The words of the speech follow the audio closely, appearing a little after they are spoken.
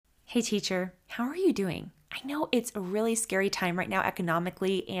Hey teacher, how are you doing? I know it's a really scary time right now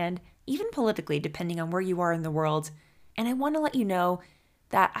economically and even politically, depending on where you are in the world. And I want to let you know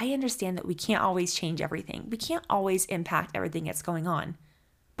that I understand that we can't always change everything. We can't always impact everything that's going on.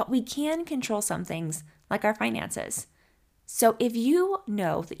 But we can control some things like our finances. So if you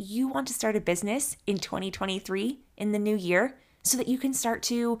know that you want to start a business in 2023, in the new year, so that you can start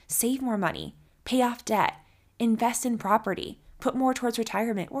to save more money, pay off debt, invest in property, put more towards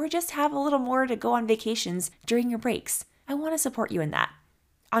retirement, or just have a little more to go on vacations during your breaks, I want to support you in that.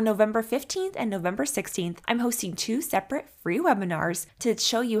 On November 15th and November 16th, I'm hosting 2 separate free webinars to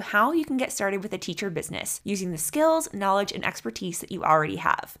show you how you can get started with a teacher business using the skills, knowledge, and expertise that you already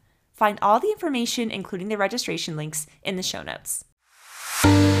have. Find all the information, including the registration links, in the show notes.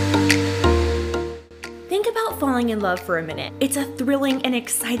 Think about falling in love for a minute. It's a thrilling and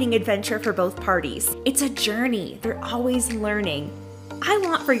exciting adventure for both parties. It's a journey. They're always learning. I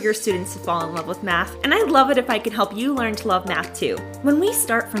want for your students to fall in love with math, and I'd love it if I could help you learn to love math too. When we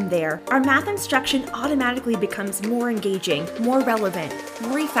start from there, our math instruction automatically becomes more engaging, more relevant,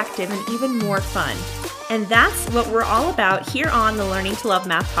 more effective, and even more fun. And that's what we're all about here on the Learning to Love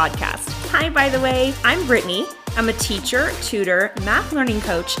Math podcast. Hi, by the way, I'm Brittany. I'm a teacher, tutor, math learning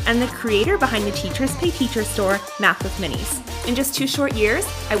coach, and the creator behind the Teachers Pay Teacher store, Math with Minis. In just 2 short years,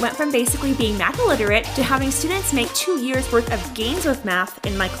 I went from basically being math illiterate to having students make 2 years worth of gains with math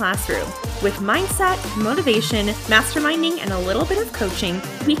in my classroom. With mindset, motivation, masterminding, and a little bit of coaching,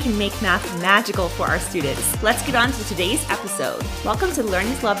 we can make math magical for our students. Let's get on to today's episode. Welcome to the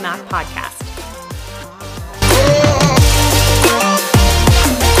Learning to Love Math podcast.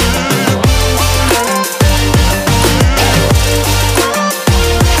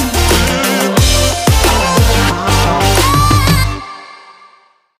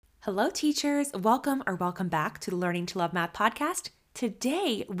 Hello teachers, welcome back to the Learning to Love Math podcast.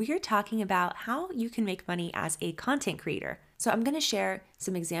 Today, we're talking about how you can make money as a content creator. So I'm going to share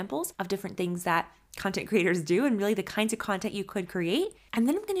some examples of different things that content creators do and really the kinds of content you could create. And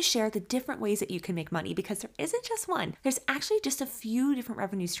then I'm going to share the different ways that you can make money because there isn't just one. There's actually just a few different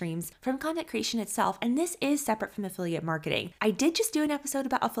revenue streams from content creation itself. And this is separate from affiliate marketing. I did just do an episode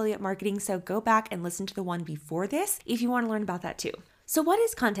about affiliate marketing, so go back and listen to the one before this if you want to learn about that too. So what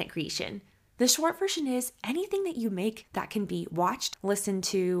is content creation? The short version is anything that you make that can be watched, listened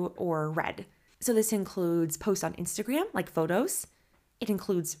to, or read. So this includes posts on Instagram, like photos. It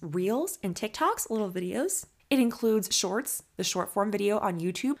includes reels and TikToks, little videos. It includes shorts, the short form video on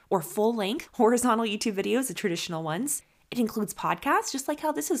YouTube, or full length horizontal YouTube videos, the traditional ones. It includes podcasts, just like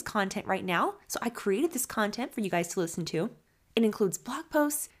how this is content right now. So I created this content for you guys to listen to. It includes blog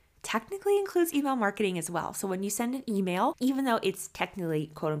posts. Technically includes email marketing as well. So when you send an email, even though it's technically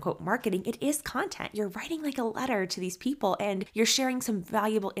quote unquote marketing, it is content. You're writing like a letter to these people and you're sharing some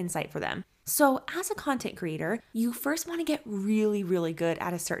valuable insight for them. So as a content creator, you first want to get really, really good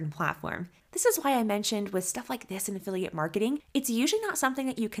at a certain platform. This is why I mentioned with stuff like this in affiliate marketing, it's usually not something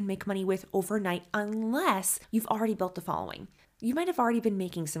that you can make money with overnight unless you've already built the following. You might have already been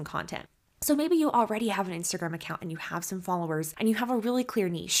making some content. So maybe you already have an Instagram account and you have some followers and you have a really clear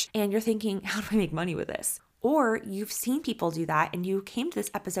niche and you're thinking, how do I make money with this? Or you've seen people do that and you came to this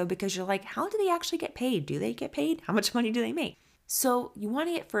episode because you're like, how do they actually get paid? Do they get paid? How much money do they make? So you want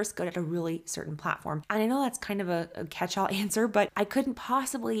to get first good at a really certain platform. And I know that's kind of a catch-all answer, but I couldn't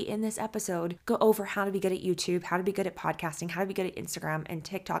possibly in this episode go over how to be good at YouTube, how to be good at podcasting, how to be good at Instagram and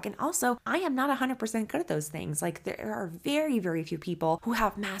TikTok. And also, I am not 100% good at those things. Like there are very, very few people who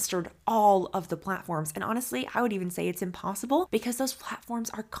have mastered all of the platforms. And honestly, I would even say it's impossible because those platforms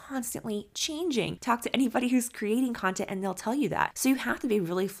are constantly changing. Talk to anybody who's creating content and they'll tell you that. So you have to be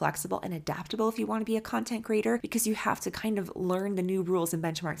really flexible and adaptable if you want to be a content creator because you have to kind of learn the new rules and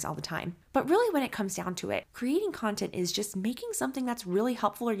benchmarks all the time. But really when it comes down to it, creating content is just making something that's really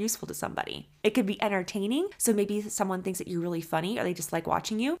helpful or useful to somebody. It could be entertaining, so maybe someone thinks that you're really funny or they just like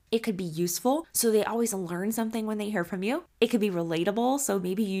watching you. It could be useful, so they always learn something when they hear from you. It could be relatable, so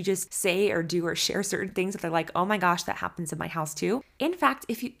maybe you just say or do or share certain things that they're like, oh my gosh, that happens in my house too. In fact,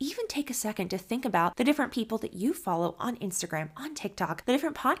 if you even take a second to think about the different people that you follow on Instagram, on TikTok, the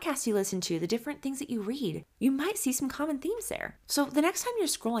different podcasts you listen to, the different things that you read, you might see some common themes there. So the next time you're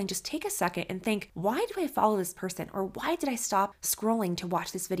scrolling, just take a second and think, why do I follow this person? Or why did I stop scrolling to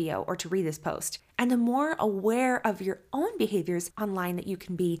watch this video or to read this post? And the more aware of your own behaviors online that you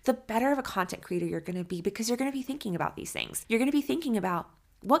can be, the better of a content creator you're going to be because you're going to be thinking about these things. You're going to be thinking about,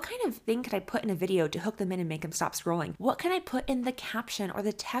 What kind of thing could I put in a video to hook them in and make them stop scrolling? What can I put in the caption or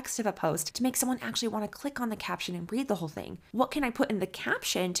the text of a post to make someone actually want to click on the caption and read the whole thing? What can I put in the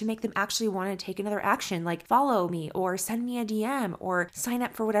caption to make them actually want to take another action, like follow me or send me a DM or sign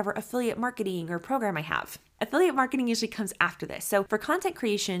up for whatever affiliate marketing or program I have? Affiliate marketing usually comes after this. So for content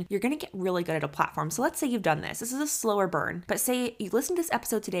creation, you're going to get really good at a platform. So let's say you've done this. This is a slower burn, but say you listen to this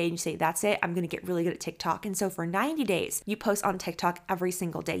episode today and you say, that's it, I'm going to get really good at TikTok. And so for 90 days, you post on TikTok every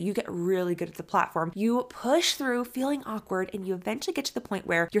single day. You get really good at the platform. You push through feeling awkward and you eventually get to the point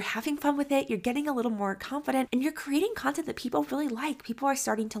where you're having fun with it. You're getting a little more confident and you're creating content that people really like. People are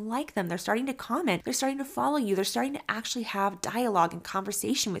starting to like them. They're starting to comment. They're starting to follow you. They're starting to actually have dialogue and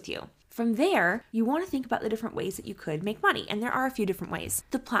conversation with you. From there, you want to think about the different ways that you could make money, and there are a few different ways.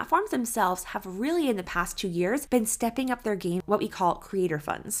 The platforms themselves have really, in the past 2 years, been stepping up their game, what we call creator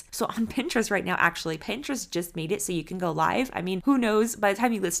funds. So on Pinterest right now, actually, Pinterest just made it so you can go live. I mean, who knows, by the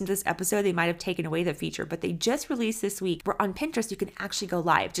time you listen to this episode, they might have taken away the feature, but they just released this week where on Pinterest, you can actually go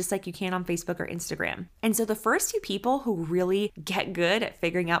live, just like you can on Facebook or Instagram. And so the first few people who really get good at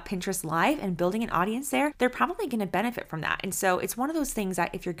figuring out Pinterest Live and building an audience there, they're probably going to benefit from that. And so it's one of those things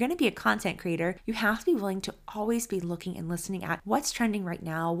that if you're going to be a content creator, you have to be willing to always be looking and listening at what's trending right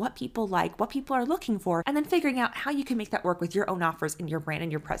now, what people like, what people are looking for, and then figuring out how you can make that work with your own offers and your brand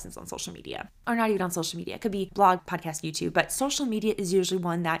and your presence on social media. Or not even on social media. It could be blog, podcast, YouTube, but social media is usually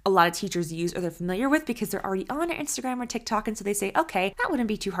one that a lot of teachers use or they're familiar with because they're already on Instagram or TikTok, and so they say, okay, that wouldn't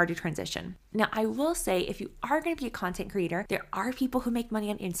be too hard to transition. Now, I will say if you are going to be a content creator, there are people who make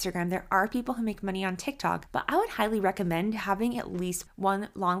money on Instagram, there are people who make money on TikTok, but I would highly recommend having at least one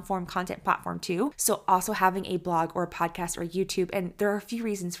long form content platform too. So also having a blog or a podcast or YouTube. And there are a few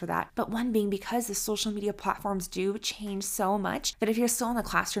reasons for that. But one being because the social media platforms do change so much that if you're still in the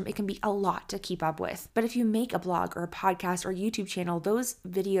classroom, it can be a lot to keep up with. But if you make a blog or a podcast or YouTube channel, those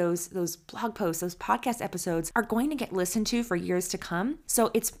videos, those blog posts, those podcast episodes are going to get listened to for years to come. So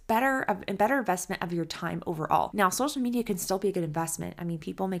it's a better investment of your time overall. Now, social media can still be a good investment. I mean,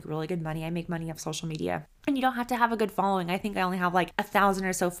 people make really good money. I make money off social media. And you don't have to have a good following. I think I only have like 1,000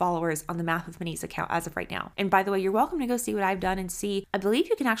 or so followers on the Math with Minis account as of right now. And by the way, you're welcome to go see what I've done and see. I believe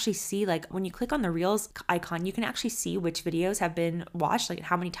you can actually see, like when you click on the Reels icon, you can actually see which videos have been watched, like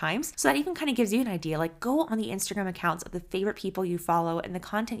how many times. So that even kind of gives you an idea. Like go on the Instagram accounts of the favorite people you follow and the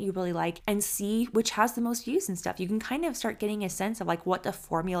content you really like and see which has the most views and stuff. You can kind of start getting a sense of like what the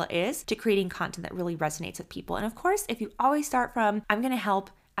formula is to creating content that really resonates with people. And of course, if you always start from, I'm going to help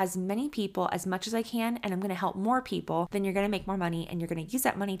as many people as much as I can, and I'm going to help more people, then you're going to make more money and you're going to use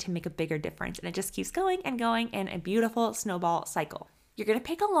that money to make a bigger difference. And it just keeps going and going in a beautiful snowball cycle. You're going to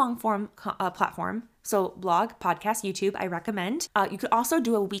pick a long form platform. So blog, podcast, YouTube, I recommend. You could also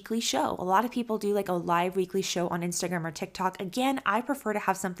do a weekly show. A lot of people do like a live weekly show on Instagram or TikTok. Again, I prefer to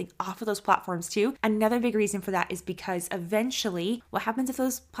have something off of those platforms too. Another big reason for that is because eventually what happens if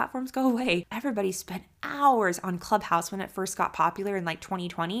those platforms go away? Everybody spent hours on Clubhouse when it first got popular in like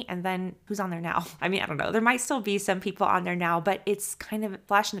 2020. And then who's on there now? I mean, I don't know. There might still be some people on there now, but it's kind of a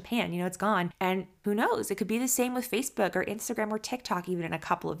flash in the pan, it's gone. And who knows? It could be the same with Facebook or Instagram or TikTok even in a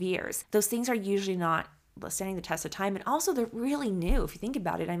couple of years. Those things are usually not standing the test of time. And also they're really new. If you think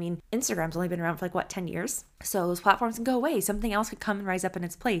about it, I mean, Instagram's only been around for like 10 years. So those platforms can go away. Something else could come and rise up in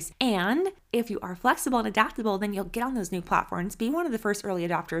its place. And if you are flexible and adaptable, then you'll get on those new platforms, be one of the first early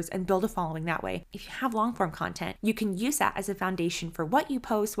adopters and build a following that way. If you have long form content, you can use that as a foundation for what you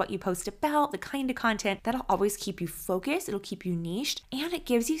post about, the kind of content that'll always keep you focused. It'll keep you niched and it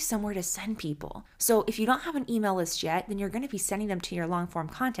gives you somewhere to send people. So if you don't have an email list yet, then you're going to be sending them to your long form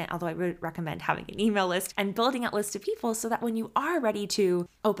content. Although I would recommend having an email list and building out lists of people so that when you are ready to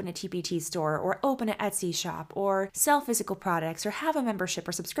open a TPT store or open an Etsy shop or sell physical products or have a membership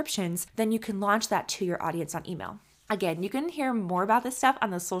or subscriptions, then you can launch that to your audience on email. Again, you can hear more about this stuff on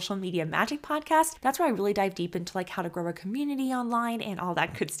the Social Media Magic podcast. That's where I really dive deep into like how to grow a community online and all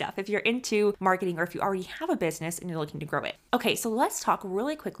that good stuff if you're into marketing or if you already have a business and you're looking to grow it. Okay, so let's talk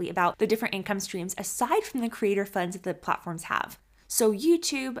really quickly about the different income streams aside from the creator funds that the platforms have. So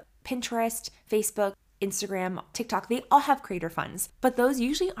YouTube, Pinterest, Facebook, Instagram, TikTok, they all have creator funds, but those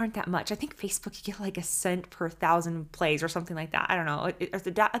usually aren't that much. I think Facebook, you get like a cent per 1,000 plays or something like that. I don't know. I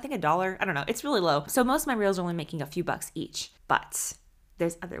think $1. I don't know. It's really low. So most of my reels are only making a few bucks each, but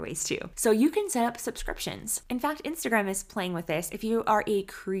there's other ways too. So you can set up subscriptions. In fact, Instagram is playing with this if you are a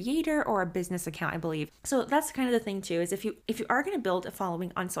creator or a business account, I believe. So that's kind of the thing too, is if you are going to build a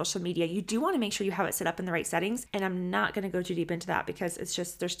following on social media, you do want to make sure you have it set up in the right settings. And I'm not going to go too deep into that because it's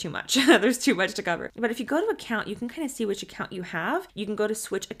just, there's too much. There's too much to cover. But if you go to account, you can kind of see which account you have. You can go to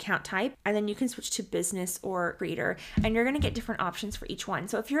switch account type, and then you can switch to business or creator, and you're going to get different options for each one.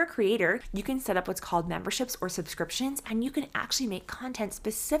 So if you're a creator, you can set up what's called memberships or subscriptions, and you can actually make content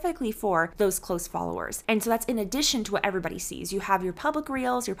specifically for those close followers. And so that's in addition to what everybody sees. You have your public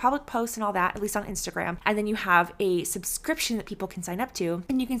reels, your public posts and all that, at least on Instagram. And then you have a subscription that people can sign up to,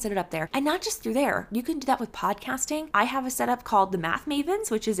 and you can set it up there. And not just through there, you can do that with podcasting. I have a setup called the Math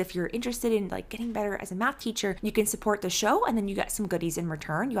Mavens, which is if you're interested in like getting better as a math teacher, you can support the show, and then you get some goodies in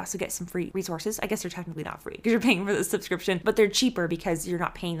return. You also get some free resources. I guess they're technically not free because you're paying for the subscription, but they're cheaper because you're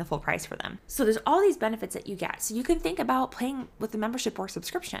not paying the full price for them. So there's all these benefits that you get. So you can think about playing with the membership or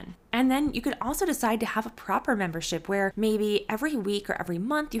subscription. And then you could also decide to have a proper membership where maybe every week or every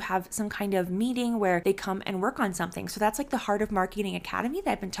month you have some kind of meeting where they come and work on something. So that's like the Heart of Marketing Academy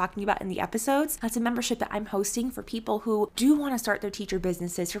that I've been talking about in the episodes. That's a membership that I'm hosting for people who do want to start their teacher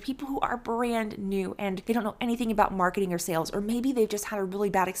businesses, for people who are brand new and they don't know anything about marketing or sales, or maybe they've just had a really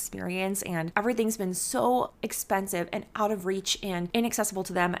bad experience and everything's been so expensive and out of reach and inaccessible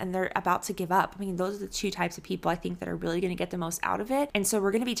to them and they're about to give up. I mean, those are the two types of people I think that are really going to get the most out of it. And so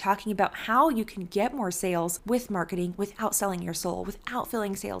we're going to be talking about how you can get more sales with marketing without selling your soul, without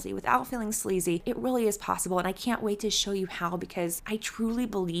feeling salesy, without feeling sleazy. It really is possible. And I can't wait to show you how, because I truly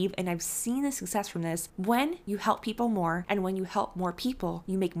believe, and I've seen the success from this, when you help people more and when you help more people,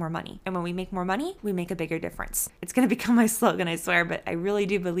 you make more money. And when we make more money, we make a bigger difference. It's going to become my slogan, I swear, but I really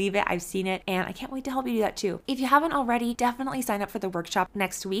do believe it. I've seen it, and I can't wait to help you do that too. If you haven't already, definitely sign up for the workshop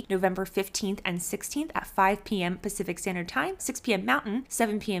next week, November 15th and 16th at 5 p.m. Pacific Standard Time, 6 p.m. Mountain,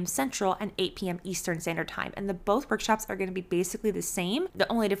 7 p.m. Central, and 8 p.m. Eastern Standard Time. And both workshops are going to be basically the same. The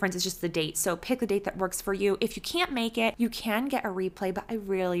only difference is just the date. So pick the date that works for you. If you can't make it, you can get a replay, but I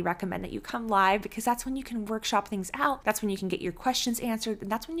really recommend that you come live because that's when you can workshop things out. That's when you can get your questions answered.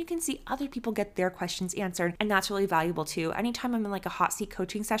 And that's when you can see other people get their questions answered. And that's really valuable too. Anytime I'm in like a hot seat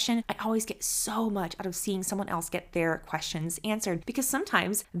coaching session, I always get so much out of seeing someone else get their questions answered, because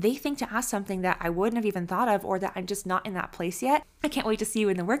sometimes they think to ask something that I wouldn't have even thought of, or that I'm just not in that place yet. I can't wait to see you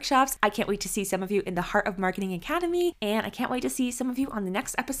in the workshops. I can't wait to see some of you in the Heart of Marketing Academy. And I can't wait to see some of you on the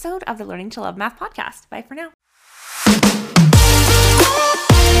next episode of the Learning to Love Math podcast. Bye for now.